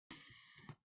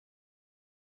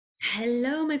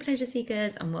Hello, my pleasure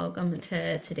seekers, and welcome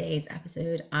to today's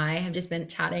episode. I have just been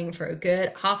chatting for a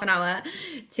good half an hour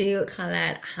to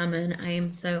Colette Hamon. I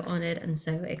am so honored and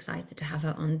so excited to have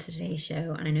her on today's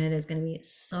show, and I know there's going to be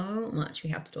so much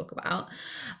we have to talk about.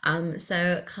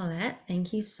 So Colette,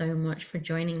 thank you so much for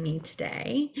joining me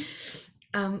today.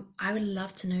 I would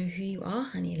love to know who you are,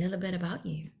 honey, a little bit about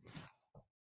you.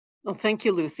 Well, thank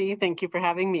you, Lucy. Thank you for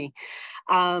having me.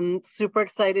 Super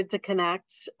excited to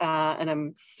connect, and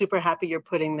I'm super happy you're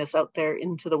putting this out there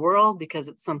into the world because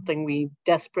it's something we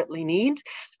desperately need.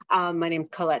 My name's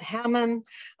Colette Hamon.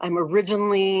 I'm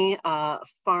originally a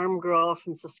farm girl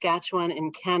from Saskatchewan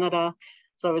in Canada.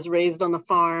 So I was raised on the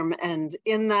farm, and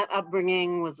in that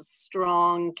upbringing was a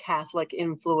strong Catholic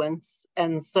influence.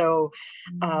 And so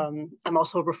I'm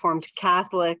also a Reformed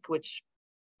Catholic, which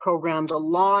programmed a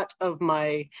lot of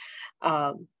my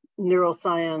uh,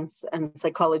 neuroscience and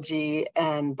psychology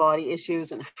and body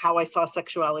issues and how I saw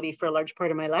sexuality for a large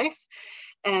part of my life.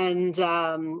 And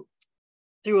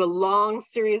through a long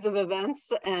series of events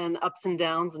and ups and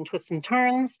downs and twists and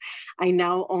turns, I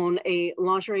now own a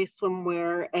lingerie,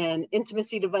 swimwear, and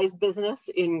intimacy device business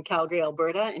in Calgary,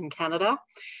 Alberta, in Canada.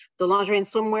 The lingerie and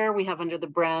swimwear we have under the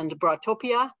brand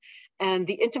Bratopia, and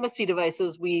the intimacy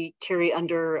devices we carry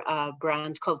under a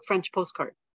brand called French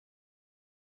Postcard.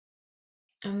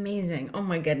 Amazing. Oh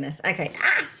my goodness. Okay.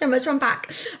 So much to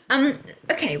unpack.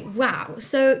 Okay, wow.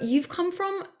 So you've come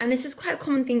from, and this is quite a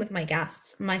common theme with my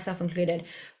guests, myself included,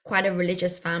 quite a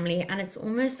religious family. And it's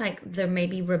almost like there may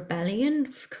be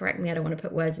rebellion, correct me, I don't want to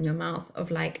put words in your mouth, of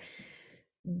like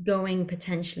going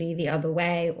potentially the other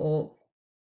way or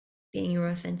being your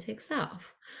authentic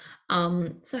self.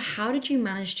 So how did you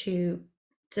manage to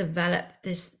develop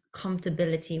this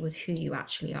comfortability with who you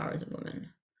actually are as a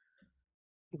woman?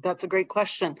 That's a great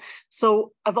question.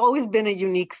 So I've always been a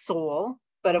unique soul,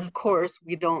 but of course,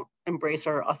 we don't embrace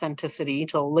our authenticity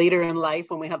till later in life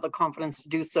when we have the confidence to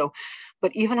do so.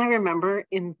 But even I remember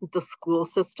in the school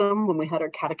system when we had our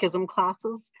catechism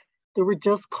classes, there were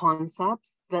just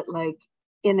concepts that like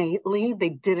innately they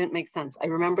didn't make sense. I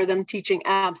remember them teaching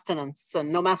abstinence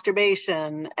and no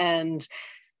masturbation and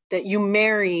that you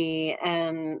marry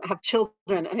and have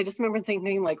children. And I just remember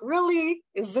thinking, like, really?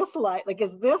 Is this life? Like,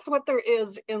 is this what there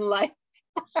is in life?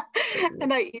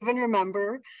 And I even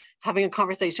remember having a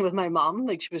conversation with my mom.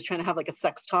 Like, she was trying to have like a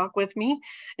sex talk with me.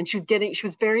 And she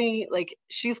was very, like,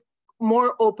 she's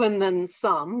more open than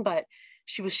some, but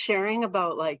she was sharing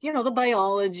about like, the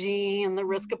biology and the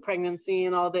risk of pregnancy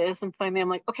and all this. And finally I'm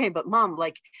like, okay, but mom,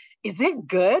 like, is it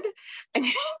good? And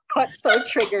she got so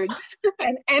triggered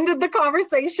and ended the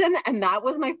conversation. And that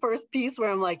was my first piece where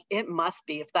I'm like, it must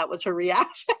be, if that was her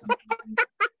reaction.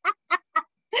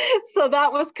 So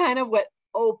that was kind of what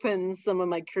opened some of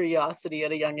my curiosity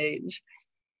at a young age.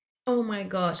 Oh my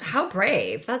gosh, how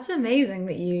brave. That's amazing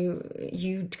that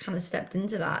you kind of stepped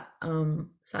into that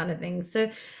side of things. So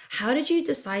how did you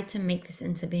decide to make this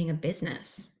into being a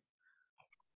business?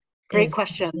 Great Because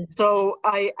question. So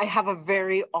I have a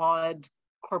very odd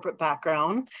corporate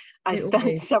background. I we all spent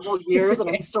do. several It's years, and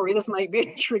I'm okay. sorry, this might be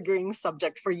a triggering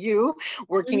subject for you,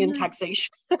 working in No.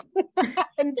 taxation.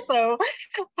 And so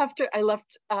after I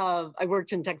left, I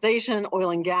worked in taxation, oil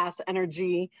and gas,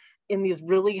 energy, in these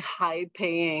really high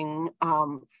paying,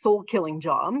 soul killing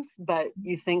jobs. But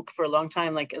you think for a long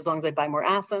time, like as long as I buy more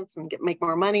assets and make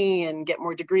more money and get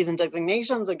more degrees and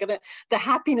designations, the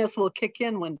happiness will kick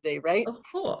in one day, right? Of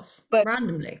course, But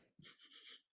randomly.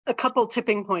 a couple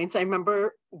tipping points. I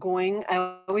remember going,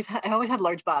 I always had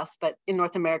large bus, but in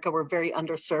North America, we're very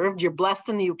underserved. You're blessed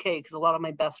in the UK because a lot of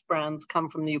my best brands come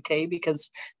from the UK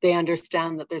because they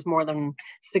understand that there's more than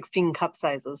 16 cup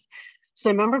sizes. So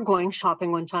I remember going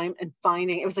shopping one time and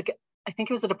finding, it was like, I think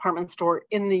it was a department store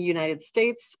in the United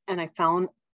States. And I found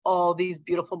all these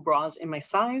beautiful bras in my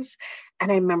size.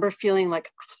 And I remember feeling like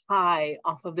high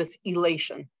off of this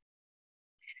elation.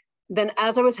 Then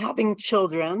as I was having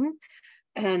children,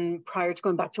 and prior to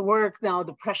going back to work, now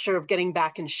the pressure of getting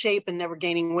back in shape and never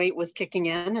gaining weight was kicking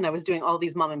in. And I was doing all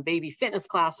these mom and baby fitness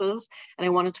classes, and I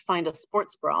wanted to find a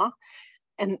sports bra.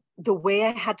 And the way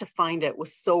I had to find it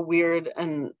was so weird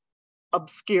and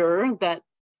obscure that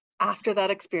after that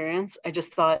experience, I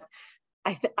just thought,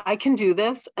 I can do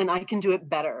this and I can do it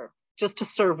better just to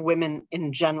serve women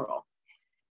in general.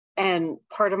 And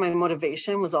part of my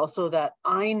motivation was also that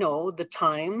I know the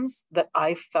times that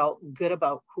I felt good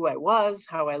about who I was,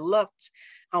 how I looked,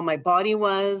 how my body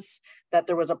was, that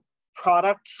there was a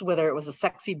product, whether it was a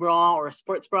sexy bra or a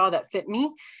sports bra that fit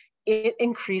me, it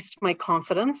increased my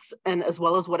confidence and as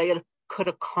well as what I could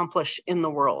accomplish in the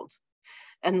world.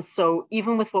 And so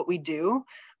even with what we do,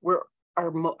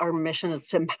 our mission is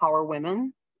to empower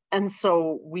women And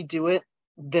so we do it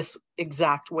this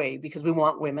exact way because we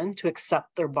want women to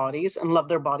accept their bodies and love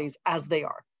their bodies as they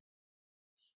are.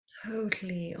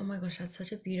 Totally. Oh my gosh, that's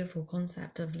such a beautiful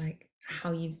concept of like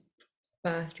how you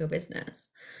birthed your business.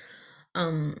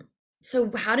 Um,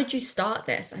 so how did you start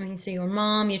this? I mean, so your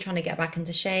mom, you're trying to get back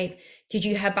into shape. Did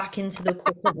you head back into the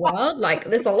corporate world? Like,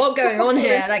 there's a lot going on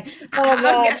here. Like, Oh how did you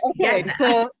man. actually get Okay. there?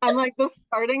 So I'm like the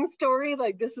starting story.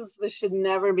 Like this should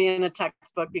never be in a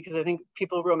textbook because I think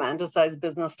people romanticize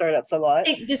business startups a lot.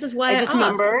 This is why I I just asked. I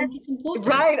remember, think it's important.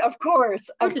 right, of course,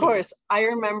 of Totally. course. I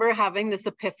remember having this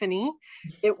epiphany.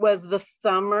 It was the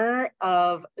summer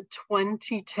of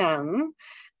 2010.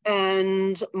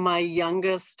 And my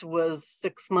youngest was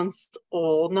 6 months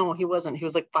old. No, he wasn't. He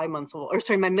was like 5 months old. Or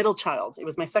sorry, my middle child. It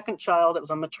was my second child. It was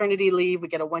on maternity leave. We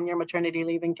get a 1 year maternity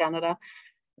leave in Canada.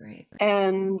 Right.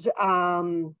 And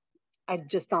I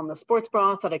just found the sports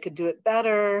bra, thought I could do it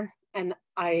better. And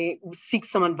I seek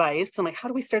some advice. I'm like, how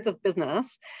do we start this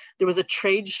business? There was a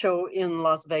trade show in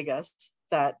Las Vegas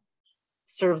that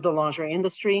serves the lingerie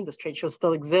industry. This trade show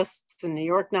still exists in New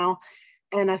York now.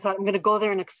 And I thought I'm going to go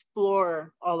there and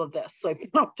explore all of this. So I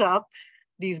picked up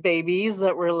these babies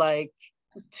that were like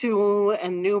 2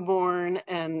 and newborn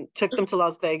and took them to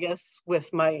Las Vegas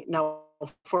with my now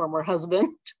former husband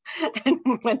and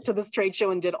went to this trade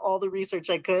show and did all the research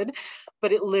I could.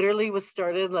 But it literally was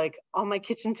started like on my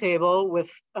kitchen table with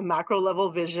a macro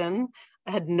level vision.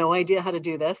 I had no idea how to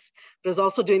do this, but I was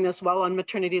also doing this while on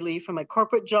maternity leave from my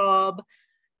corporate job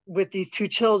with these 2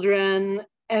 children.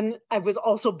 And I was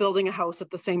also building a house at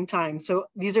the same time. So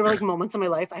these are like moments in my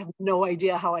life. I have no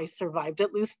idea how I survived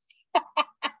it, Lucy,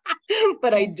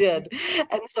 but I did.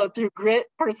 And so through grit,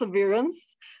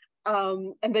 perseverance,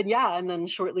 and then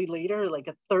shortly later, like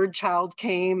a third child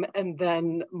came, and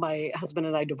then my husband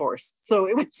and I divorced. So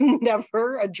it was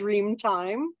never a dream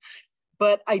time.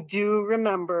 But I do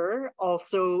remember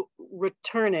also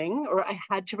returning, or I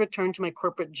had to return to my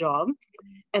corporate job.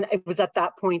 And it was at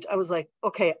that point, I was like,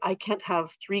 okay, I can't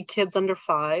have 3 kids under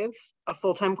 5, a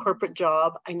full-time corporate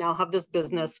job. I now have this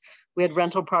business. We had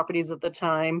rental properties at the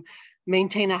time,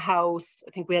 maintain a house.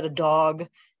 I think we had a dog,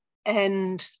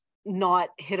 and not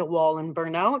hit a wall and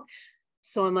burn out.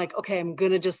 So I'm like, okay, I'm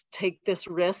going to just take this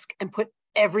risk and put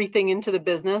everything into the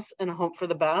business and hope for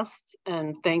the best.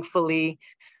 And thankfully,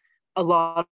 a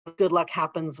lot of good luck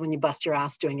happens when you bust your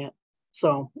ass doing it.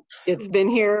 So it's been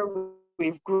here.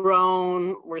 We've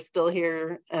grown. We're still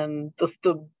here, and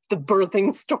the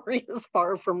birthing story is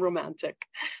far from romantic.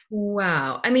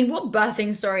 Wow. I mean, what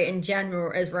birthing story in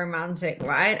general is romantic,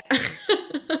 right?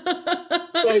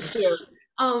 So true. So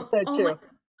Oh my true.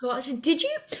 gosh. Did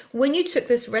you, when you took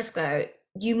this risk though,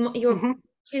 you're Mm-hmm.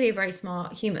 clearly a very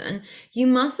smart human. You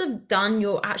must have done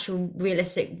your actual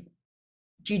realistic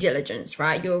due diligence,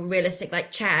 right? Your realistic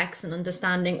like checks and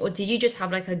understanding, or did you just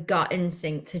have like a gut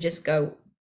instinct to just go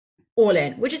all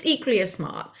in, which is equally as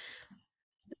smart?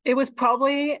 It was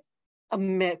probably a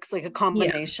mix, like a Yeah.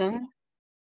 combination.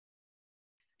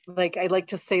 Like I like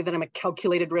to say that I'm a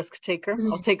calculated risk taker.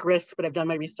 I'll Mhm. take risks, but I've done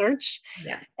my research.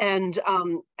 Yeah. And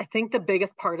I think the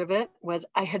biggest part of it was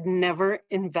I had never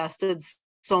invested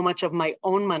so much of my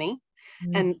own money,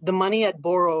 and the money I'd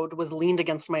borrowed was leaned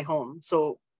against my home.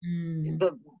 So Mm.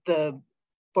 the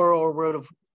borrower would have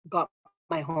got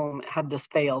my home had this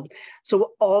failed.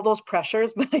 So all those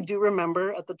pressures, but I do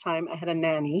remember at the time I had a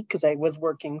nanny because I was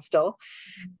working still,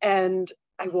 and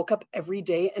I woke up every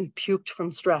day and puked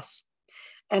from stress.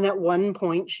 And at one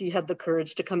point, she had the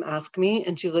courage to come ask me,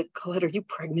 and she's like, Colette, are you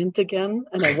pregnant again?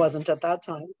 And I wasn't at that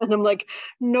time. And I'm like,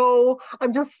 no,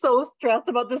 I'm just so stressed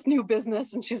about this new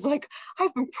business. And she's like,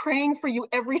 I've been praying for you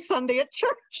every Sunday at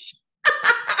church.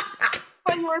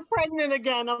 And we're pregnant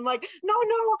again. I'm like, no,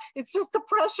 it's just the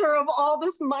pressure of all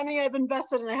this money I've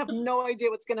invested, and I have no idea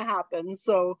what's going to happen.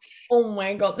 So Oh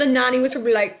my God. The nanny was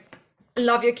probably like,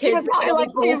 love your she kids, was but probably you're the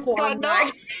like, please, fourth one. God, no.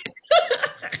 Like,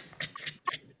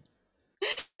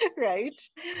 Right.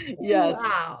 Yes.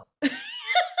 wow.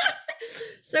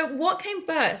 So what came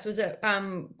first? Was it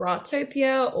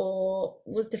Bratopia or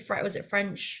was it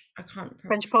French? I can't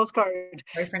French postcard.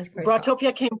 sorry, French postcard.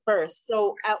 Bratopia came first.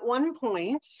 So at one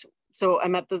point, so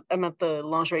I'm at the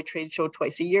lingerie trade show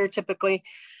twice a year typically.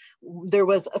 There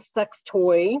was a sex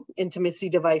toy intimacy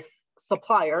device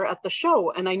supplier at the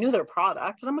show, and I knew their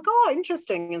product, and I'm like, oh,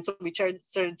 interesting. And so we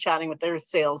started chatting with their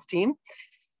sales team,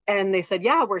 and they said,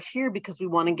 yeah, we're here because we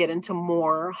want to get into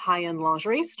more high-end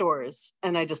lingerie stores.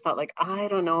 And I just thought, like, I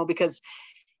don't know, because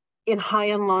in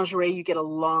high-end lingerie, you get a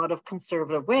lot of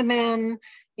conservative women.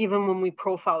 Even when we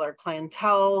profile our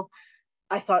clientele,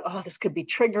 I thought, oh, this could be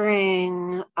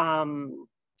triggering.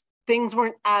 Things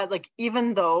weren't like,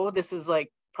 even though this is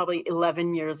like probably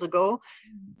 11 years ago,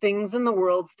 things in the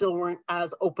world still weren't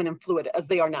as open and fluid as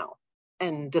they are now.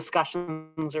 And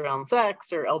discussions around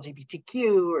sex or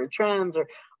LGBTQ or trans or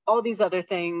all these other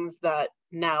things that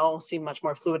now seem much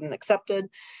more fluid and accepted.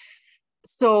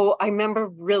 So I remember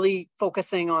really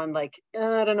focusing on like,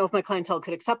 I don't know if my clientele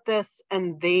could accept this.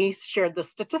 And they shared the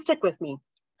statistic with me.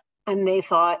 And they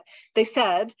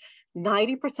said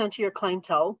 90% of your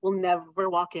clientele will never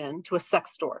walk into a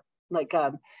sex store. Like,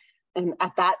 and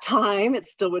at that time, it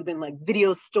still would have been like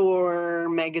video store,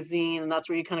 magazine, and that's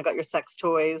where you kind of got your sex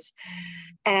toys.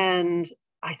 And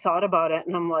I thought about it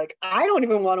and I'm like, I don't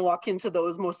even want to walk into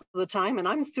those most of the time. And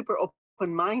I'm super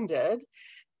open-minded.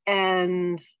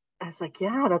 And I was like,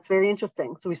 yeah, that's very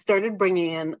interesting. So we started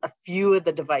bringing in a few of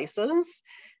the devices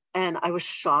and I was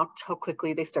shocked how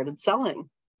quickly they started selling.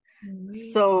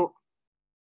 So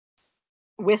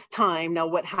with time, now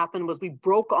what happened was we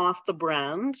broke off the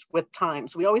brand with time.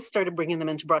 So we always started bringing them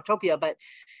into Brocktopia, but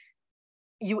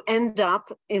you end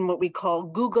up in what we call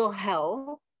Google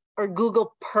hell or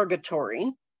Google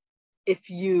purgatory.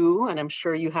 If you, and I'm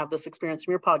sure you have this experience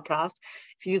from your podcast,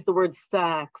 if you use the word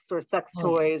sex or sex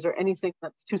toys or anything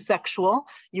that's too sexual,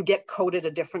 you get coded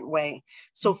a different way.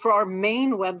 So for our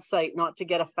main website not to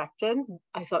get affected,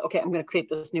 I thought, okay, I'm going to create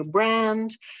this new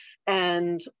brand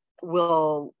and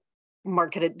we'll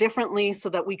market it differently so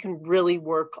that we can really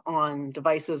work on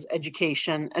devices,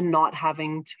 education, and not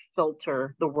having to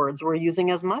filter the words we're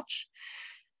using as much.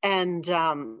 And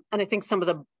I think some of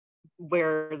the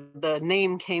where the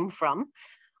name came from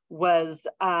was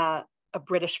a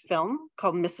British film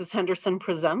called Mrs. Henderson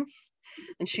Presents.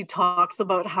 And she talks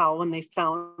about how when they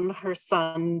found her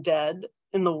son dead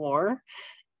in the war,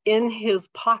 in his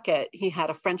pocket, he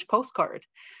had a French postcard.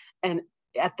 And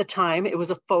at the time, it was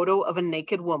a photo of a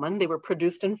naked woman. They were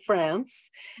produced in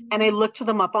France. And I looked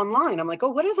them up online. I'm like,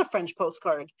 oh, what is a French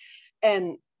postcard?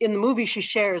 And in the movie, she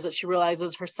shares that she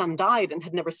realizes her son died and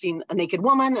had never seen a naked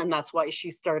woman. And that's why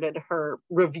she started her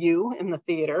review in the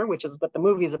theater, which is what the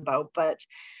movie's about. But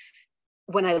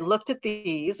when I looked at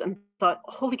these and thought,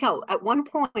 holy cow, at one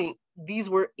point, these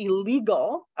were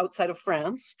illegal outside of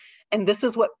France. And this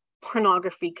is what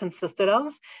pornography consisted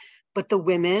of. But the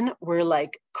women were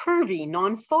like curvy,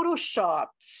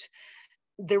 non-photoshopped.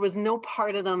 There was no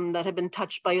part of them that had been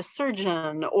touched by a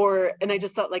surgeon and I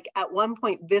just thought like at one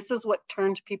point, this is what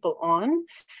turned people on.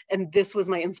 And this was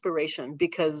my inspiration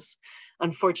because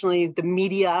unfortunately the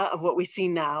media of what we see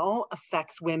now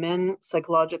affects women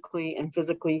psychologically and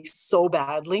physically so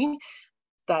badly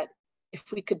that if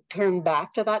we could turn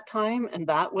back to that time and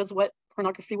that was what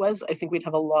pornography was, I think we'd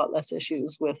have a lot less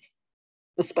issues with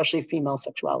especially female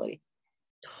sexuality.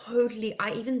 Totally.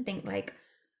 I even think like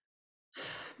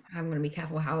I'm going to be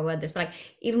careful how I word this, but like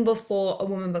even before a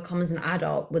woman becomes an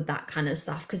adult with that kind of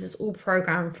stuff, because it's all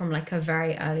programmed from like a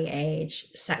very early age,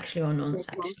 sexually or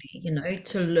non-sexually,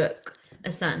 to look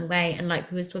a certain way. And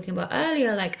like we was talking about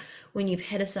earlier, like when you've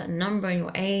hit a certain number in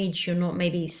your age, you're not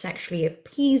maybe sexually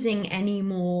appeasing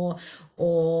anymore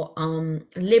or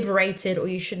liberated, or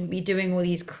you shouldn't be doing all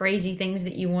these crazy things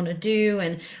that you want to do.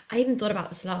 And I even thought about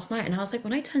this last night and I was like,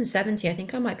 when I turn 70, I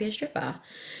think I might be a stripper.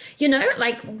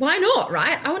 Like why not,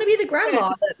 right? I want to be the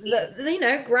grandma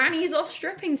that granny's off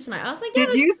stripping tonight. I was like, yeah,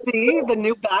 did you see the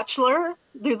new Bachelor?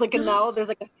 There's like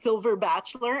a silver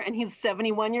Bachelor and he's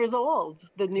 71 years old,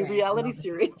 the new reality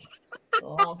series.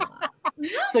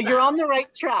 So you're on the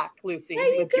right track, Lucy. There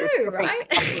you go,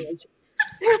 right?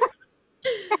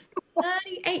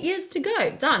 38 years to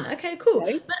go. Done. Okay, cool.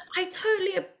 Right? But I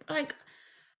totally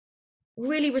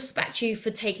really respect you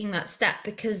for taking that step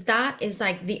because that is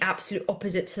like the absolute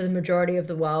opposite to the majority of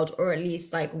the world, or at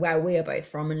least like where we are both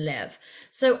from and live.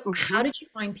 So how did you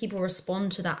find people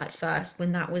respond to that at first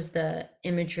when that was the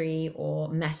imagery or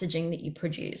messaging that you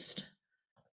produced?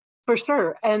 For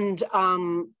sure. And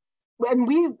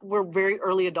we were very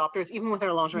early adopters, even with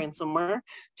our lingerie and swimwear,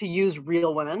 to use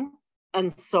real women.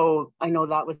 And so I know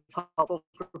that was helpful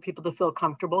for people to feel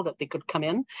comfortable that they could come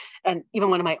in. And even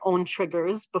one of my own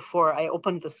triggers before I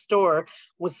opened the store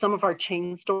was some of our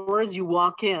chain stores. You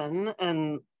walk in,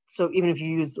 and so even if you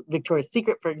use Victoria's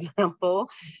Secret, for example,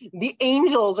 the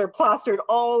angels are plastered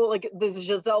all like this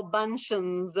Giselle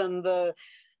Bunchens and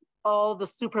all the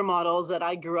supermodels that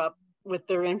I grew up with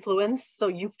their influence. So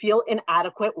you feel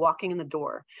inadequate walking in the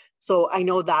door. So I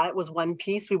know that was one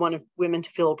piece. We wanted women to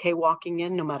feel okay walking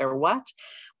in no matter what.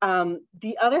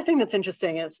 The other thing that's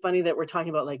interesting, and it's funny that we're talking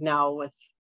about like now with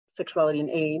sexuality and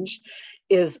age,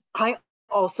 is I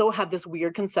also had this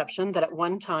weird conception that at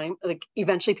one time, like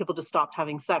eventually people just stopped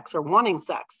having sex or wanting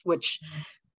sex, which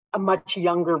a much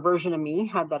younger version of me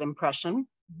had that impression.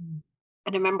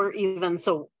 And I remember even,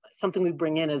 so something we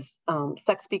bring in is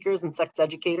sex speakers and sex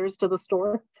educators to the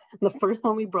store. And the first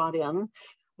one we brought in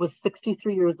was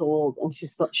 63 years old, and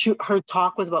her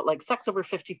talk was about like sex over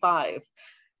 55,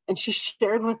 and she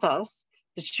shared with us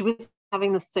that she was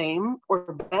having the same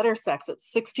or better sex at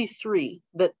 63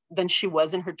 than she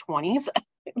was in her 20s.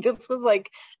 This was like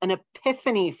an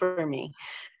epiphany for me.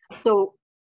 So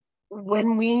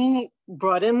when we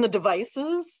brought in the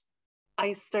devices,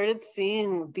 I started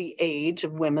seeing the age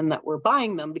of women that were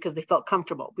buying them because they felt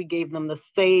comfortable. We gave them the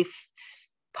safe,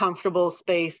 comfortable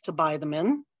space to buy them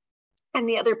in. And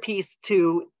the other piece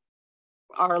to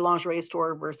our lingerie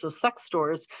store versus sex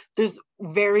stores, there's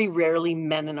very rarely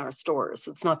men in our stores.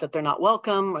 It's not that they're not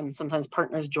welcome, and sometimes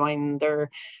partners join their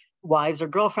wives or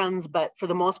girlfriends, but for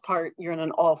the most part, you're in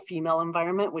an all-female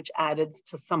environment, which added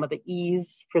to some of the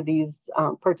ease for these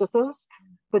purchases.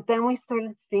 But then we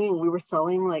started seeing, we were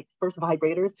selling like first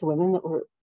vibrators to women that were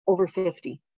over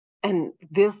 50. And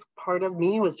this part of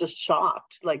me was just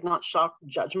shocked, like not shocked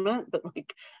judgment, but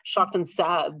like shocked and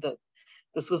sad that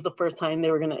this was the first time they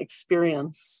were going to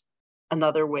experience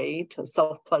another way to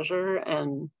self-pleasure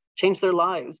and change their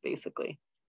lives, basically.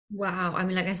 Wow. I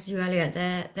mean, like I said to you earlier,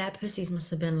 their pussies must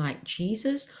have been like,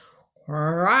 Jesus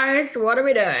Christ, what are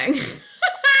we doing?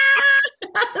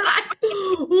 Like,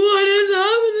 what is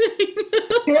happening?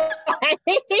 Right?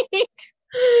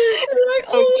 Like,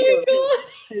 So oh true. my God.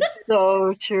 It's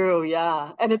so true.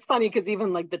 Yeah. And it's funny because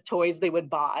even like the toys they would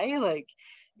buy, like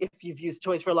if you've used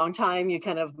toys for a long time, you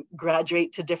kind of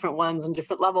graduate to different ones and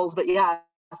different levels. But yeah,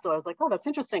 so I was like, oh, that's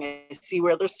interesting. I see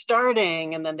where they're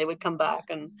starting. And then they would come back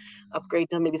and upgrade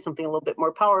to maybe something a little bit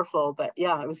more powerful. But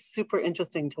yeah, it was super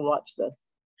interesting to watch this.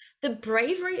 The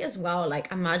bravery as well,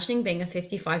 like imagining being a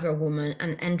 55-year-old woman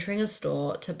and entering a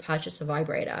store to purchase a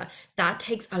vibrator, that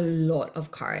takes a lot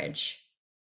of courage.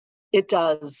 It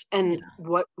does. And Yeah.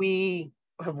 what we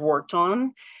have worked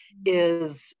on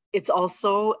is it's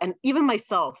also, and even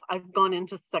myself, I've gone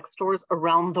into sex stores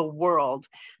around the world.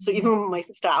 So Mhm. even when my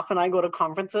staff and I go to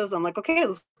conferences, I'm like, okay,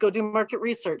 let's go do market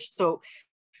research. So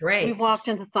we've Great. walked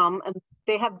into some and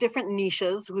they have different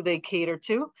niches who they cater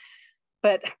to.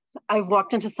 But I've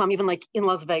walked into some even like in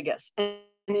Las Vegas. And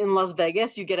in Las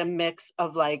Vegas, you get a mix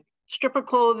of like stripper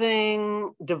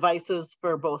clothing, devices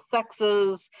for both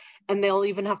sexes, and they'll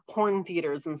even have porn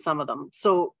theaters in some of them.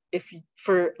 So if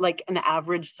for like an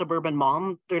average suburban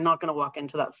mom, they're not going to walk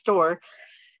into that store.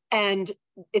 And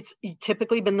it's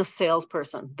typically been the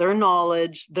salesperson, their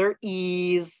knowledge, their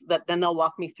ease, that then they'll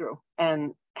walk me through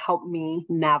and help me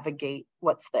navigate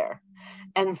what's there.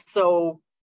 And so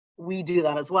we do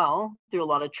that as well through a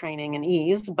lot of training and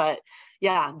ease. But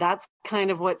yeah, that's kind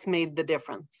of what's made the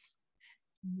difference.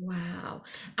 Wow.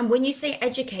 And when you say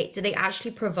educate, do they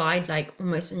actually provide like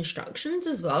almost instructions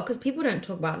as well? Because people don't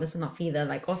talk about this enough either.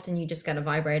 Like often you just get a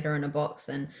vibrator in a box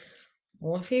and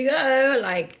off you go.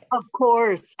 Like, Of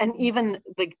course. And even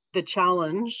the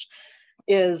challenge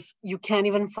is you can't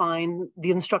even find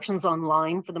the instructions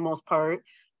online for the most part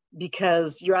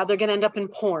because you're either going to end up in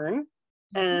porn,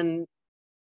 and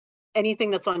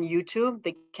anything that's on YouTube,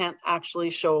 they can't actually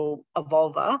show a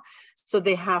vulva. So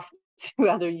they have to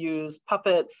either use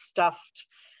puppets, stuffed,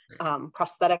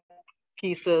 prosthetic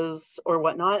pieces, or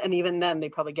whatnot. And even then, they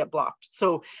probably get blocked.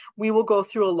 So we will go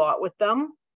through a lot with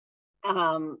them.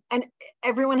 And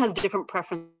everyone has different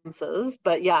preferences,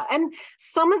 but yeah. And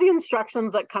some of the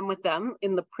instructions that come with them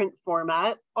in the print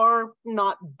format are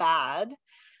not bad.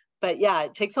 But yeah,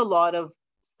 it takes a lot of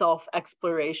self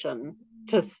exploration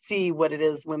to see what it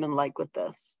is women like with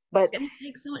this. But and it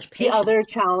takes so much the other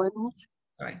patience. challenge,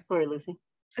 Sorry. sorry, Lucy.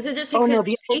 I said it just Oh takes so no, much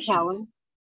the other patience. challenge.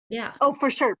 Yeah. Oh, for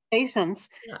sure, patience.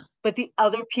 Yeah. But the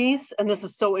other piece, and this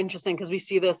is so interesting because we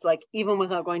see this like even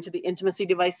without going to the intimacy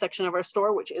device section of our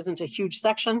store, which isn't a huge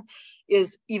section,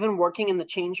 is even working in the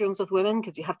change rooms with women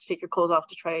because you have to take your clothes off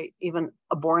to try even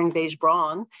a boring beige bra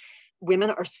on. Women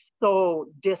are so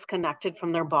disconnected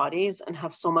from their bodies and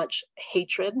have so much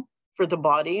hatred for the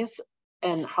bodies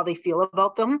and how they feel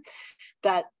about them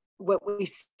that what we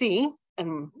see,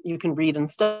 and you can read and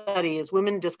study, is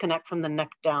women disconnect from the neck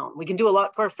down. We can do a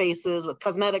lot for our faces with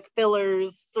cosmetic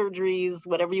fillers, surgeries,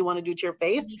 whatever you want to do to your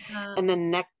face. Makeup. And then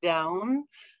neck down,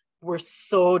 we're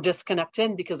so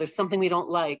disconnected because there's something we don't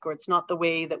like, or it's not the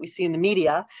way that we see in the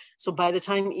media. So by the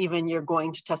time even you're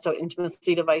going to test out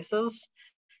intimacy devices,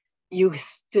 you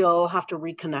still have to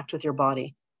reconnect with your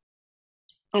body.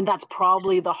 And that's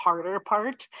probably the harder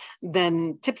part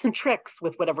than tips and tricks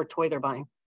with whatever toy they're buying.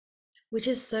 Which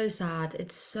is so sad.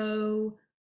 It's so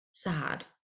sad.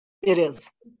 It is.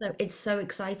 So it's so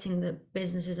exciting that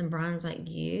businesses and brands like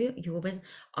your business,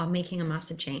 are making a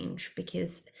massive change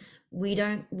because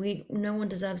no one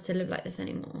deserves to live like this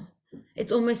anymore.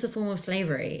 It's almost a form of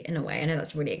slavery in a way. I know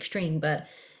that's really extreme, but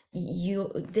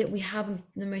that we have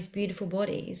the most beautiful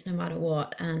bodies no matter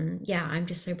what. And yeah, I'm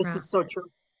just so This proud is so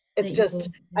true. It's that you're just,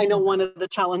 I know one of the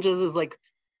challenges is like,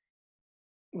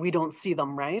 we don't see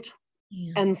them, right?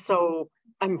 yeah. And so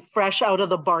I'm fresh out of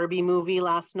the Barbie movie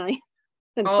last night.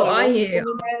 And Oh, so I are won't you?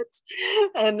 ruin it.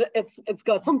 And it's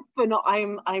got some fun.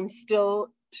 I'm still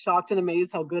shocked and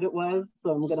amazed how good it was.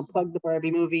 So I'm gonna plug the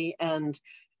Barbie movie, and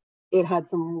it had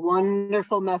some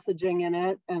wonderful messaging in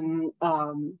it. And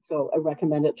so I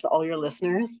recommend it to all your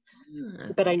listeners. Ah,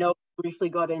 But I okay. know we briefly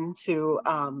got into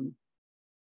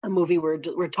a movie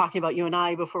we're talking about, you and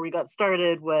I, before we got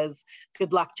started, was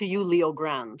Good Luck to You, Leo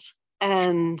Grand.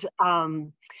 And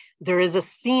there is a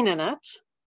scene in it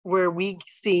where we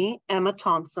see Emma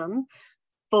Thompson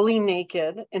fully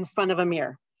naked in front of a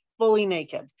mirror, fully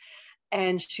naked.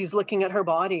 And she's looking at her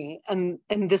body. And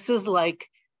this is like,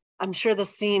 I'm sure the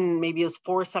scene maybe is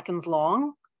 4 seconds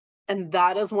long. And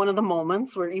that is one of the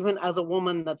moments where, even as a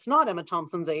woman that's not Emma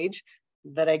Thompson's age,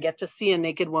 that I get to see a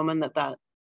naked woman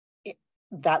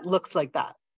that looks like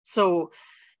that. So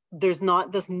there's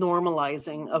not this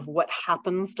normalizing of what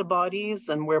happens to bodies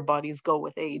and where bodies go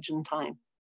with age and time.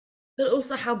 But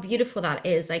also how beautiful that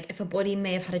is. Like if a body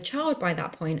may have had a child by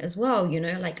that point as well,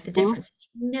 like the Mhm. difference.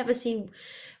 You never see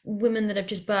women that have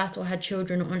just birthed or had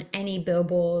children on any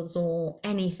billboards or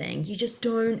anything. You just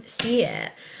don't see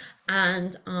it.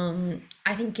 And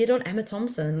I think good on Emma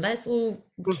Thompson. Let's all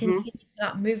Mhm. continue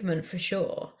that movement for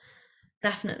sure.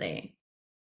 Definitely.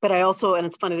 But I also, and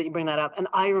it's funny that you bring that up, and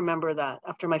I remember that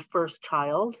after my first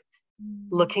child, Mm.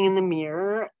 looking in the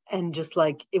mirror and just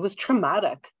like, it was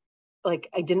traumatic. Like,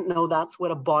 I didn't know that's what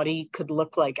a body could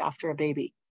look like after a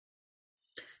baby.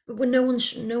 But when no one's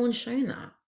shown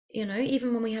that,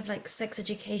 even when we have like sex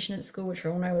education at school, which we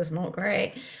all know is not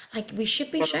great, like we should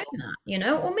be shown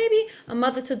that, or maybe a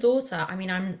mother to daughter. I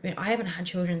mean, I haven't had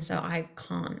children, so I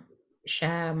can't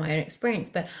share my own experience,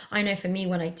 but I know for me,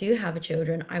 when I do have a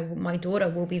children, my daughter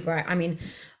will be very, I mean,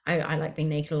 I like being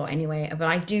naked a lot anyway, but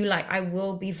I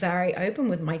will be very open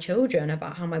with my children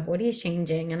about how my body is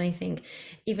changing. And I think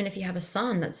even if you have a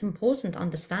son, that's important to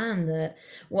understand that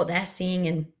what they're seeing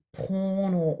in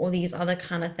porn or these other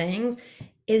kind of things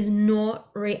is not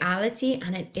reality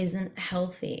and it isn't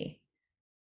healthy.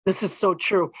 This is so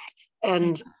true. Yeah,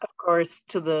 And of course,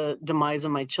 to the demise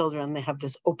of my children, they have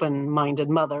this open-minded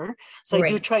mother. So I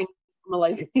do great. try and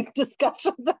normalize these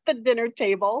discussions at the dinner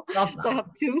table. Love So I that.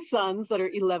 have two sons that are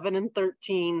 11 and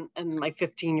 13, and my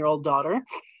 15-year-old daughter.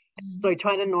 So I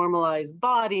try to normalize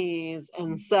bodies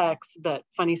and sex. But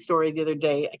funny story, the other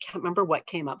day, I can't remember what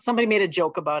came up. Somebody made a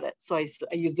joke about it. So I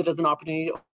used it as an opportunity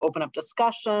to open up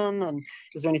discussion. And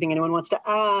is there anything anyone wants to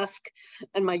ask?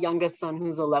 And my youngest son,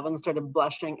 who's 11, started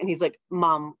blushing. And he's like,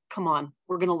 Mom, come on.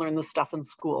 We're going to learn this stuff in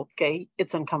school. Okay.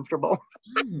 It's uncomfortable.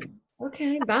 Mm,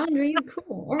 okay, boundaries,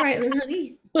 cool. All right then,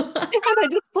 honey. And I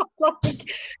just thought,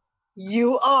 like,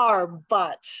 you are,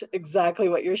 but exactly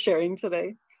what you're sharing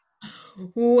today.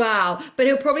 Wow. But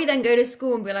he'll probably then go to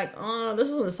school and be like, oh, this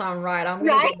doesn't sound right. I'm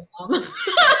gonna Right? go mom.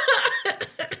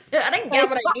 I didn't get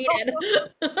what I needed.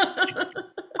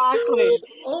 Exactly.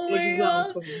 Oh my gosh.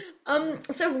 Exactly.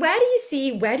 So where do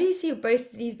you see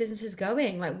both of these businesses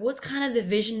going? Like what's kind of the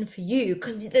vision for you?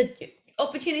 Because the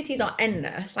opportunities are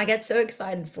endless. I get so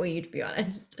excited for you, to be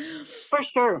honest. For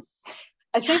sure.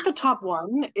 I Yeah. think the top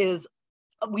one is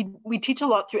we teach a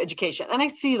lot through education. And I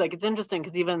see, like, it's interesting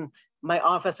because even my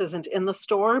office isn't in the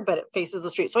store, but it faces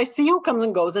the street. So I see who comes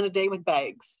and goes in a day with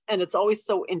bags. And it's always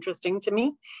so interesting to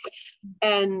me.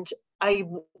 And I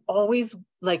always,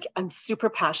 like, I'm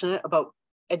super passionate about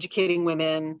educating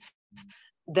women,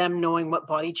 them knowing what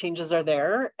body changes are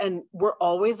there. And we're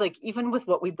always like, even with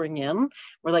what we bring in,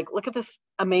 we're like, look at this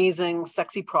amazing,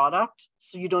 sexy product.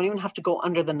 So you don't even have to go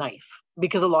under the knife.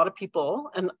 Because a lot of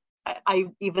people, and I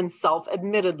even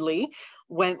self-admittedly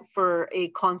went for a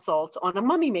consult on a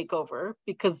mummy makeover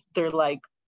because they're like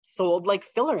sold like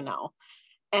filler now,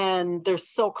 and they're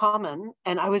so common.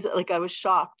 And I was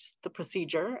shocked the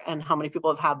procedure and how many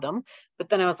people have had them. But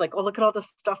then I was like, oh, look at all the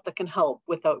stuff that can help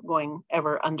without going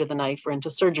ever under the knife or into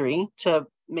surgery to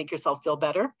make yourself feel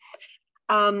better.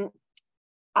 um,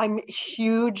 I'm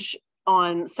huge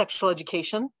on sexual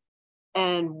education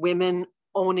and women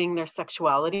owning their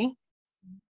sexuality.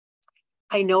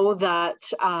 I know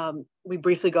that we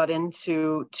briefly got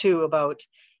into too about,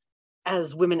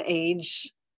 as women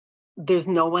age, there's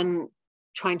no one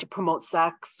trying to promote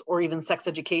sex or even sex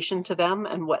education to them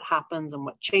and what happens and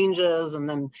what changes. And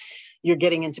then you're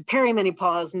getting into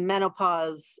perimenopause,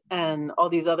 menopause, and all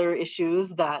these other issues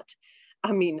that,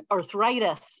 I mean,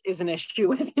 arthritis is an issue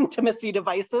with intimacy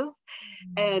devices.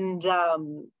 And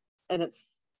and it's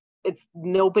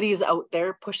nobody's out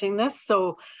there pushing this.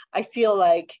 So I feel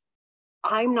like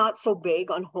I'm not so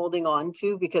big on holding on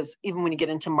to, because even when you get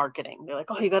into marketing, they're like,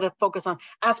 oh, you got to focus on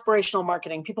aspirational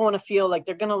marketing. People want to feel like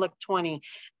they're going to look 20.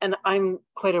 And I'm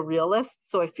quite a realist.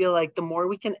 So I feel like the more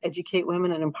we can educate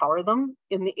women and empower them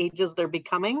in the ages they're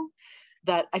becoming,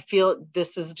 that I feel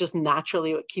this is just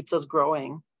naturally what keeps us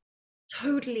growing.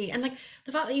 Totally. And like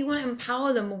the fact that you want to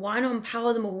empower them, why not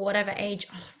empower them at whatever age?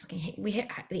 Oh, I fucking hate, we hit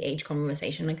the age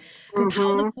conversation. Like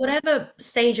empower them Mm-hmm. whatever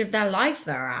stage of their life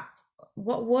they're at.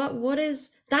 What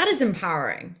is that is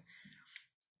empowering.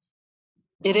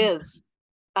 It Yeah. is.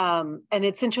 And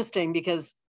it's interesting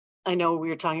because I know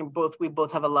we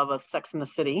both have a love of Sex in the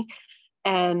City,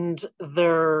 and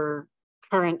their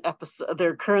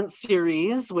current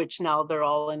series, which now they're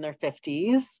all in their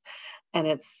 50s, and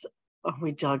it's, oh,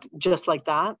 we talked just like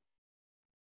that.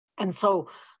 And so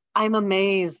I'm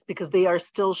amazed because they are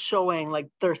still showing like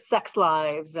their sex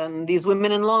lives and these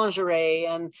women in lingerie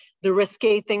and the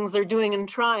risque things they're doing and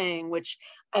trying, which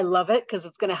I love it because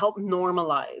it's going to help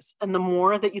normalize. And the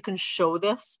more that you can show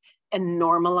this and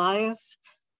normalize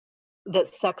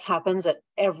that sex happens at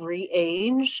every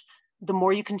age, the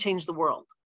more you can change the world.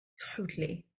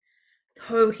 Totally.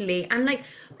 Totally. And like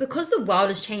because the world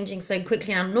is changing so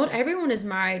quickly now, not everyone is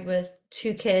married with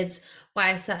two kids by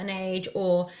a certain age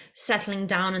or settling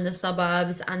down in the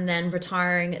suburbs and then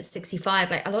retiring at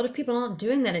 65. Like a lot of people aren't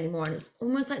doing that anymore. And it's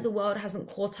almost like the world hasn't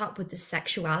caught up with the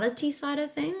sexuality side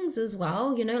of things as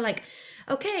well. You know, like,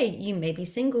 okay, you may be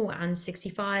single and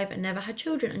 65 and never had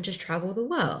children and just travel the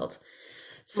world.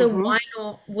 So Mm-hmm. why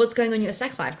not? What's going on in your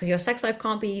sex life? Because your sex life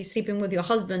can't be sleeping with your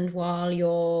husband while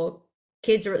your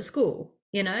kids are at school,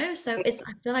 you know? So it's,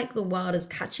 I feel like the world is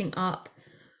catching up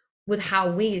with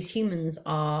how we as humans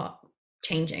are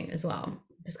changing as well.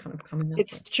 Just kind of coming up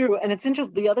It's with. true. And it's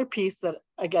interesting. The other piece that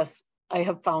I guess I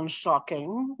have found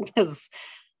shocking is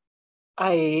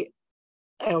I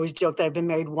I always joke that I've been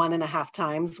married 1.5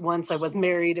 times. Once I was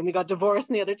married and we got divorced,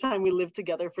 and the other time we lived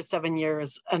together for 7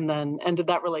 years and then ended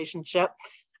that relationship.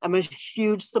 I'm a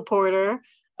huge supporter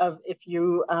of, if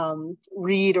you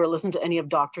read or listen to any of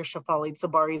Dr. Shafali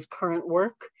Tsabari's current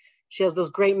work, she has this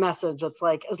great message. It's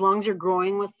like, as long as you're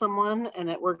growing with someone and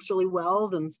it works really well,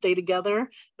 then stay together.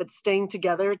 But staying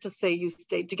together to say you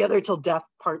stayed together till death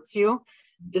parts you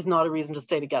is not a reason to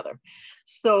stay together.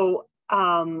 So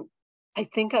I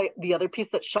think the other piece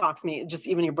that shocks me, just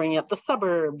even you're bringing up the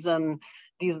suburbs and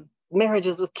these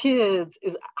marriages with kids,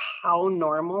 is how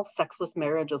normal sexless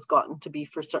marriage has gotten to be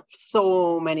for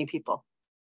so many people,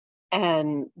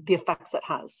 and the effects it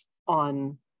has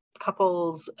on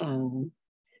couples and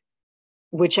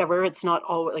whichever. It's not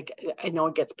all like, I know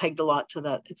it gets pegged a lot to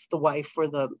that it's the wife or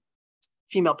the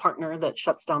female partner that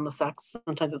shuts down the sex.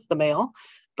 Sometimes it's the male.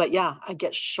 But yeah, I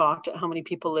get shocked at how many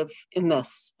people live in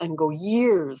this and go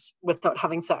years without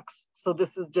having sex. So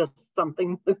this is just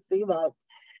something to see that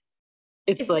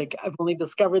it's It's like I've only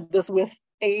discovered this with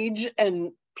age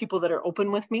and people that are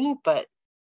open with me, but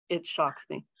it shocks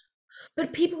me.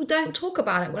 But people don't talk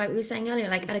about it, like we were saying earlier,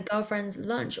 like at a girlfriend's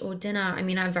lunch or dinner. I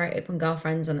mean, I have very open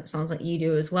girlfriends, and it sounds like you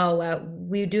do as well, where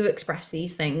we do express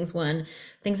these things when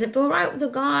things don't feel right with the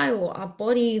guy or our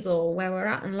bodies or where we're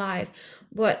at in life.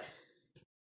 But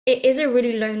it is a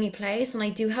really lonely place, and I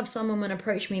do have some women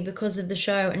approach me because of the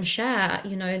show and share,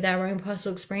 you know, their own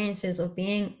personal experiences of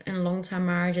being in long-term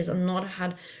marriages and not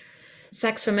had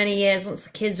sex for many years once the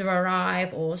kids have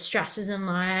arrived or stresses in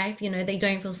life, you know, they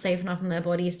don't feel safe enough in their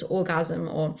bodies to orgasm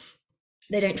or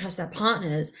they don't trust their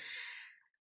partners.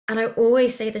 And I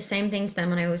always say the same thing to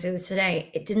them, and I always say this today.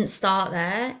 It didn't start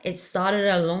there. It started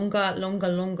a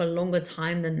longer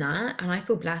time than that. And I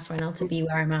feel blessed right now to be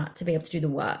where I'm at, to be able to do the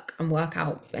work and work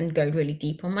out and go really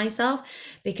deep on myself.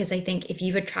 Because I think if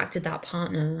you've attracted that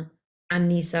partner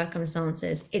and these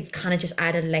circumstances, it's kind of just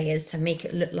added layers to make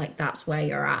it look like that's where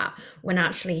you're at, when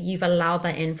actually you've allowed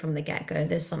that in from the get-go.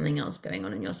 There's something else going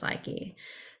on in your psyche.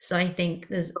 So I think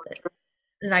there's,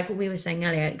 like what we were saying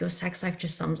earlier, your sex life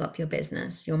just sums up your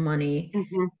business, your money.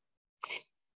 Mhm.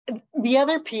 The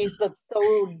other piece that's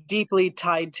so deeply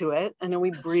tied to it, I know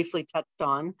we briefly touched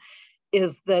on,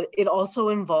 is that it also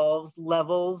involves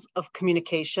levels of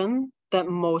communication that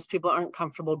most people aren't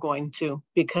comfortable going to,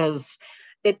 because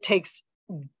it takes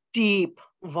deep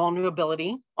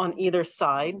vulnerability on either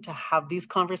side to have these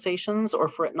conversations or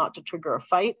for it not to trigger a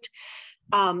fight.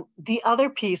 The other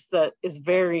piece that is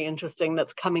very interesting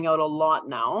that's coming out a lot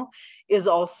now is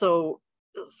also,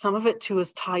 some of it too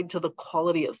is tied to the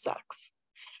quality of sex.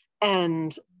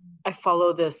 And I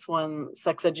follow this one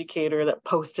sex educator that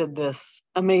posted this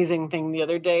amazing thing the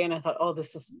other day, and I thought, oh,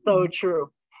 this is so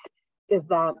true. Is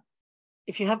that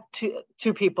if you have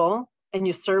two people and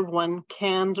you serve one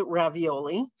canned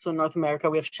ravioli, so in North America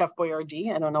we have Chef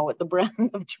Boyardee. I don't know what the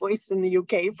brand of choice in the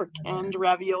UK for canned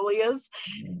ravioli is.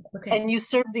 Okay. And you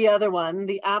serve the other one,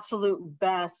 the absolute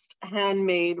best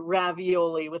handmade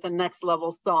ravioli with a next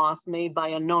level sauce made by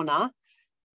a nonna.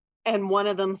 And one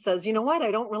of them says, you know what?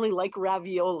 I don't really like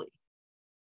ravioli.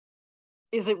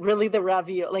 Is it really the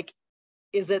ravioli? Like,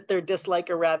 is it their dislike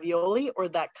of ravioli or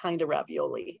that kind of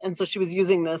ravioli? And so she was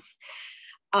using this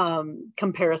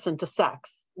comparison to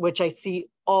sex, which I see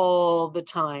all the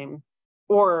time.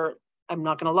 Or I'm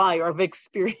not going to lie, or I've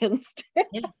experienced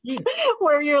it,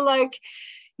 where you're like,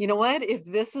 you know what? If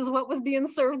this is what was being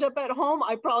served up at home,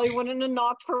 I probably wouldn't have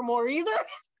knocked for more either.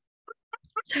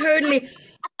 Totally.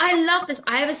 I love this.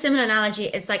 I have a similar analogy.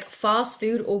 It's like fast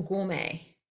food or gourmet.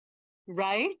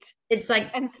 Right? It's like,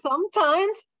 And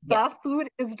sometimes yeah. fast food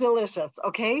is delicious,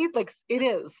 okay? Like it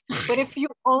is. But if you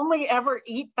only ever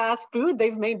eat fast food,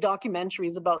 they've made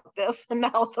documentaries about this and the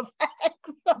health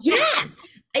effects. Yes.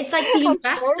 It's like the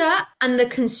investor and the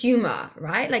consumer,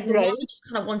 right? Like the one Right. who just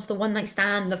kind of wants the one night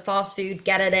stand, the fast food,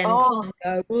 get it in, Oh, come and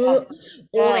yes. go.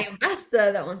 Or the Yes.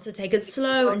 investor that wants to take it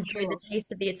slow, So enjoy the true.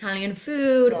 taste of the Italian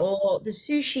food Yes. or the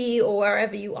sushi or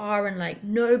wherever you are in like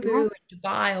Nobu Mhm. in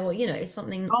Dubai or,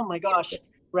 something Oh my beautiful. gosh.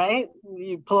 Right?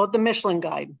 You pull out the Michelin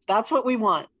guide. That's what we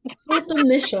want. Not the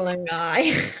Michelin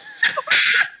guy.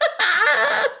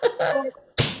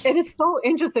 It is so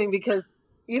interesting because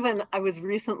even I was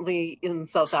recently in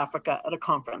South Africa at a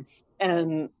conference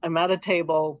and I'm at a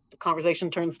table, the conversation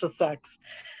turns to sex.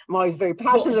 I'm always very Of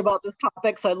passionate course. about this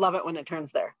topic, so I love it when it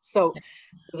turns there. So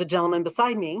there's a gentleman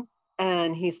beside me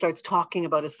and he starts talking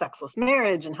about his sexless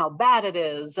marriage and how bad it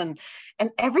is. And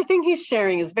everything he's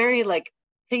sharing is very like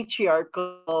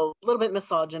patriarchal, a little bit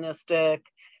misogynistic.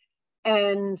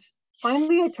 And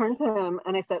finally I turned to him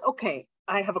and I said, okay,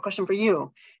 I have a question for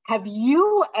you. Have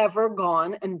you ever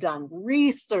gone and done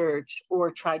research or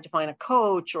tried to find a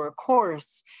coach or a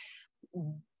course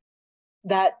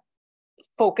that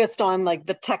focused on like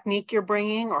the technique you're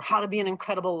bringing or how to be an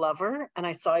incredible lover? And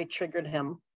I saw I triggered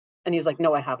him and he's like,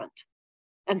 no, I haven't.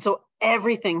 And so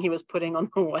everything he was putting on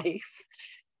the wife.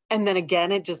 And then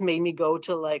again, it just made me go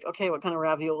to like, okay, what kind of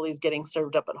ravioli is getting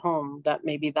served up at home? That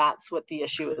maybe that's what the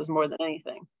issue is more than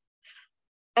anything.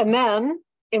 And then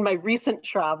in my recent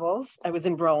travels, I was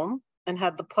in Rome and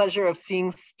had the pleasure of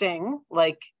seeing Sting.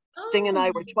 Like Sting and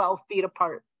I were Oh, 12 feet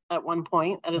apart at one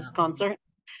point at his wow. concert.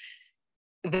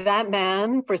 That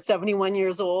man, for 71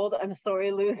 years old, I'm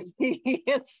sorry, Lucy, he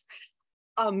is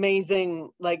amazing,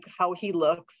 like how he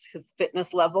looks, his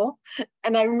fitness level.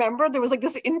 And I remember there was like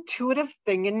this intuitive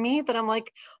thing in me that I'm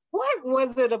like, what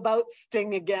was it about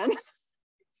Sting again?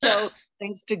 So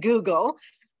thanks to Google,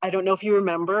 I don't know if you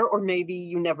remember, or maybe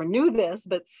you never knew this,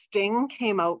 but Sting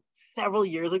came out several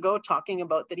years ago talking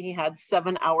about that he had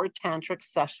 7-hour tantric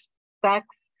sex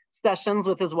sessions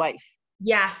with his wife.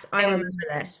 Yes, I And remember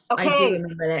this. I do okay,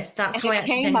 remember this. That's and how I it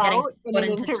actually came then out in got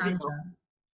an into interview. Tantra.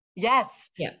 Yes.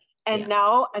 Yeah. And Yeah.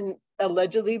 now, and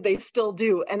allegedly they still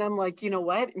do. And I'm like, you know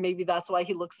what? Maybe that's why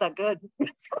he looks that good.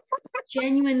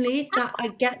 Genuinely, that I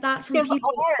get that from His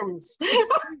people. arms.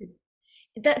 It's true.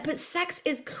 That, but sex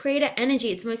is creator energy.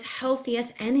 It's the most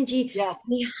healthiest energy Yes.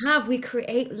 we have. We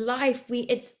create life.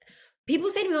 It's people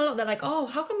say to me a lot, they're like, oh,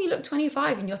 how come you look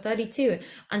 25 and you're 32?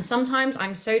 And sometimes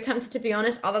I'm so tempted to be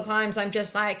honest. Other times I'm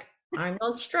just like, I'm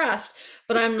not stressed.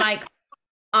 But I'm like,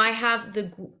 I have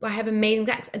amazing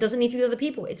sex. It doesn't need to be with other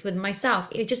people. It's with myself.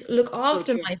 It just look So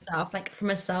after true. myself, like from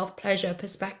a self-pleasure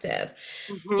perspective,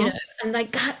 Mm-hmm. and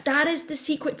like that is the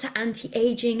secret to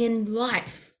anti-aging in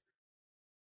life.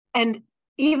 And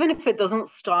even if it doesn't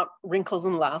stop wrinkles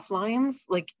and laugh lines,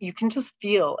 like you can just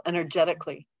feel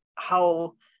energetically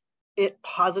how it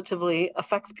positively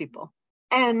affects people.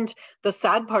 And the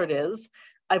sad part is,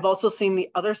 I've also seen the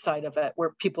other side of it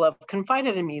where people have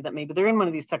confided in me that maybe they're in one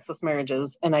of these sexless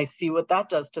marriages, and I see what that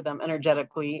does to them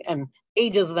energetically and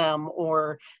ages them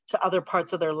or to other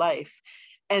parts of their life.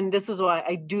 And this is why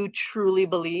I do truly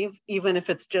believe, even if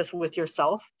it's just with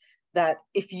yourself, that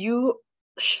if you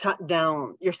shut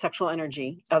down your sexual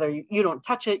energy, either you don't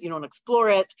touch it, you don't explore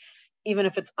it, even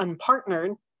if it's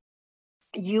unpartnered,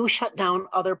 you shut down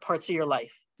other parts of your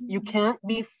life. You Mhm. can't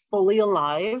be fully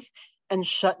alive and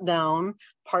shut down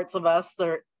parts of us that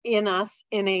are in us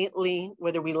innately,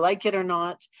 whether we like it or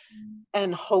not,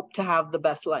 and hope to have the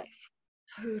best life.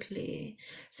 Totally.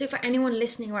 So for anyone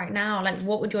listening right now, like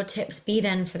what would your tips be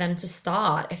then for them to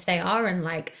start if they are in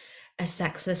like a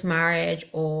sexless marriage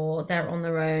or they're on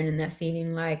their own and they're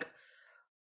feeling like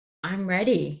I'm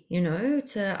ready, my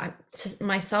That's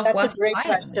a self-worth is great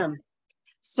higher. Like, question. yeah.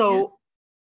 So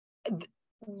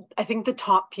I think the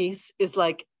top piece is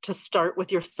like to start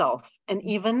with yourself. And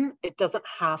even it doesn't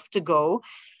have to go.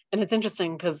 And it's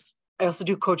interesting because I also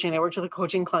do coaching. I worked with a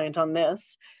coaching client on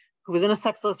this who was in a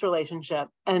sexless relationship.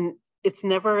 And it's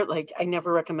never like, I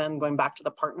never recommend going back to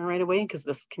the partner right away because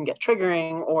this can get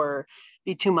triggering or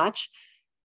be too much.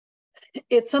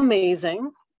 It's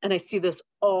amazing. And I see this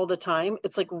all the time.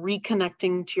 It's like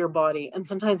reconnecting to your body. And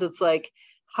sometimes it's like,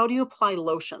 how do you apply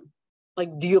lotion?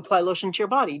 Like, do you apply lotion to your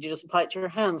body? Do you just apply it to your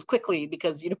hands quickly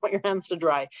because you don't want your hands to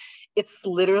dry? It's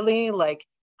literally like,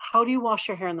 how do you wash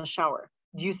your hair in the shower?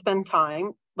 Do you spend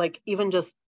time, like, even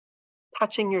just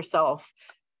touching yourself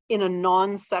in a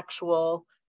non-sexual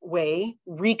way,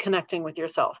 reconnecting with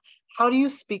yourself? How do you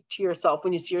speak to yourself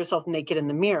when you see yourself naked in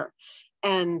the mirror?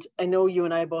 And I know you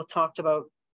and I both talked about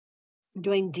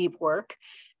doing deep work.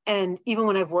 And even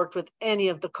when I've worked with any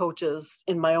of the coaches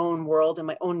in my own world, in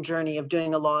my own journey of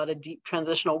doing a lot of deep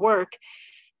transitional work,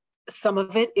 some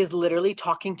of it is literally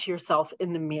talking to yourself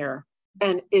in the mirror.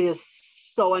 And it is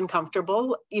so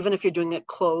uncomfortable, even if you're doing it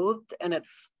clothed and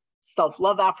it's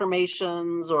self-love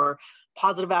affirmations or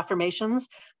positive affirmations.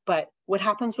 But what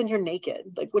happens when you're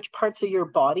naked? Like, which parts of your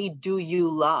body do you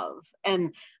love?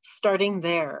 And starting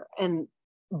there, and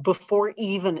before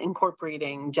even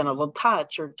incorporating genital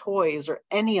touch or toys or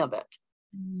any of it.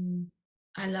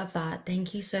 I love that.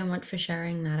 Thank you so much for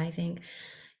sharing that. I think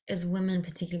as women,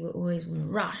 particularly, we always want to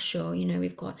rush, or,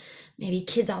 we've got maybe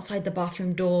kids outside the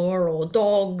bathroom door or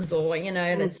dogs, or,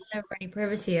 Mm. there's never any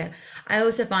privacy. And I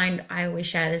also find I always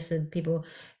share this with people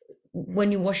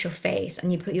when you wash your face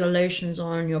and you put your lotions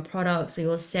on, your products or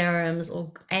your serums,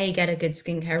 or A, get a good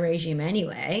skincare regime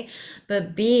anyway,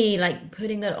 but B, like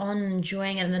putting it on,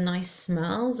 enjoying it, and the nice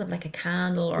smells of like a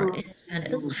candle or an incense.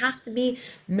 It doesn't have to be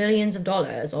millions of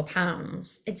dollars or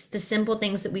pounds. It's the simple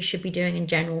things that we should be doing in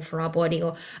general for our body,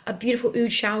 or a beautiful oud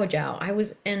shower gel. I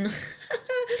was in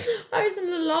I was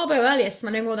in the Labo earlier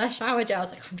smelling all that shower gel. I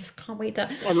was like, I just can't wait to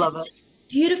I love it. just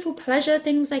beautiful pleasure,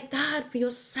 things like that for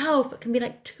yourself. It can be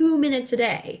like 2 minutes a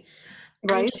day, and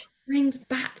it just Right? brings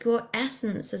back your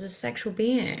essence as a sexual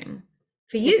being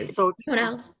for It's you, so no one true.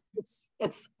 else.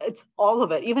 It's all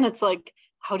of it. Even it's like,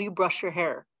 how do you brush your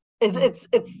hair?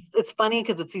 It's funny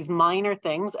because it's these minor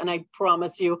things. And I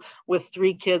promise you, with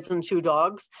 3 kids and 2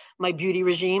 dogs, my beauty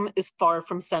regime is far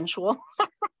from sensual.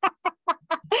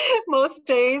 Most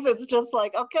days it's just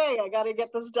like, okay, I got to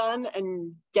get this done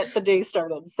and get the day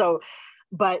started. So,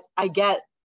 but I get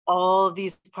all of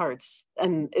these parts,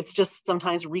 and it's just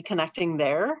sometimes reconnecting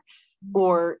there. Mm.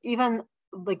 Or even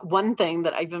like, one thing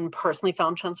that I've even personally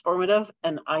found transformative,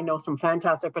 and I know some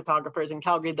fantastic photographers in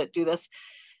Calgary that do this,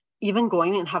 even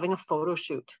going and having a photo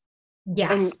shoot,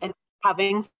 Yes. and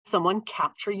having someone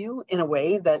capture you in a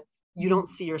way that you Mm. don't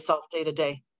see yourself day to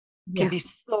day, can Yeah. be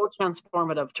so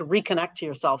transformative to reconnect to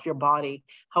yourself, your body,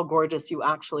 how gorgeous you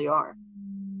actually are.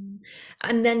 Mm.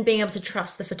 And then being able to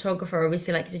trust the photographer,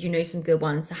 obviously, like, did you know some good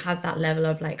ones to have that level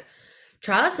of like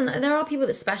trust? And there are people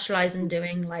that specialize in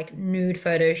doing like nude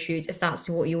photo shoots if that's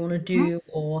what you want to Mhm. do,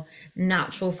 or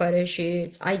natural photo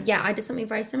shoots. I did something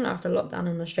very similar after lockdown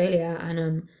in Australia,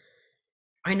 and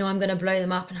I know I'm gonna blow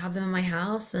them up and have them in my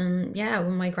house. And yeah,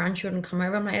 when my grandchildren come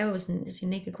over, I'm like, oh, it's your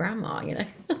naked grandma.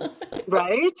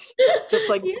 Right? Just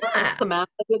like Yeah.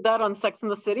 Samantha did that on Sex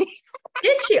and the City.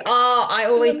 Did she? Oh, I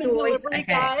And always then the do always delivery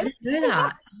okay. I guy. didn't know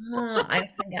that. Ah, I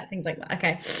often get things like that.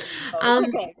 Okay. Oh, it's Um,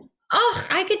 okay. oh,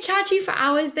 I could chat to you for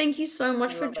hours. Thank you so I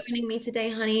much for love it. joining me today,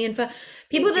 honey. And for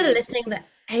people Thank that you, are Lucy. listening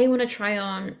that want to try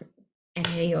on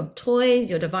any of your toys,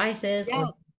 your devices, Yeah,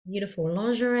 or beautiful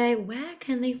lingerie, where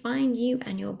can they find you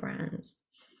and your brands?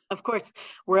 of course.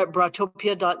 We're at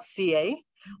bratopia.ca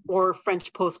or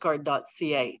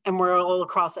frenchpostcard.ca. And we're all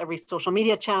across every social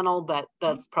media channel, but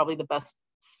that's probably the best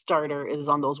starter is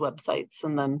on those websites.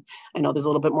 And then I know there's a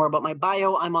little bit more about my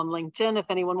bio. I'm on LinkedIn if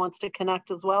anyone wants to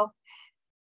connect as well.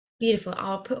 Beautiful.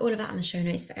 I'll put all of that in the show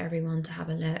notes for everyone to have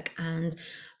a look. And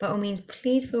by all means,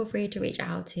 please feel free to reach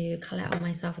out to Colette or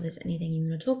myself if there's anything you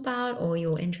want to talk about or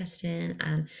you're interested in.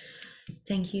 And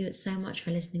thank you so much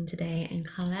for listening today. And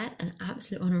Colette, an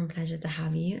absolute honor and pleasure to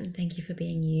have you. And thank you for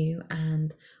being you.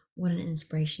 And what an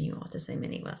inspiration you are to so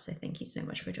many of us. So thank you so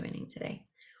much for joining today.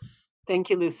 Thank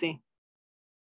you, Lucy.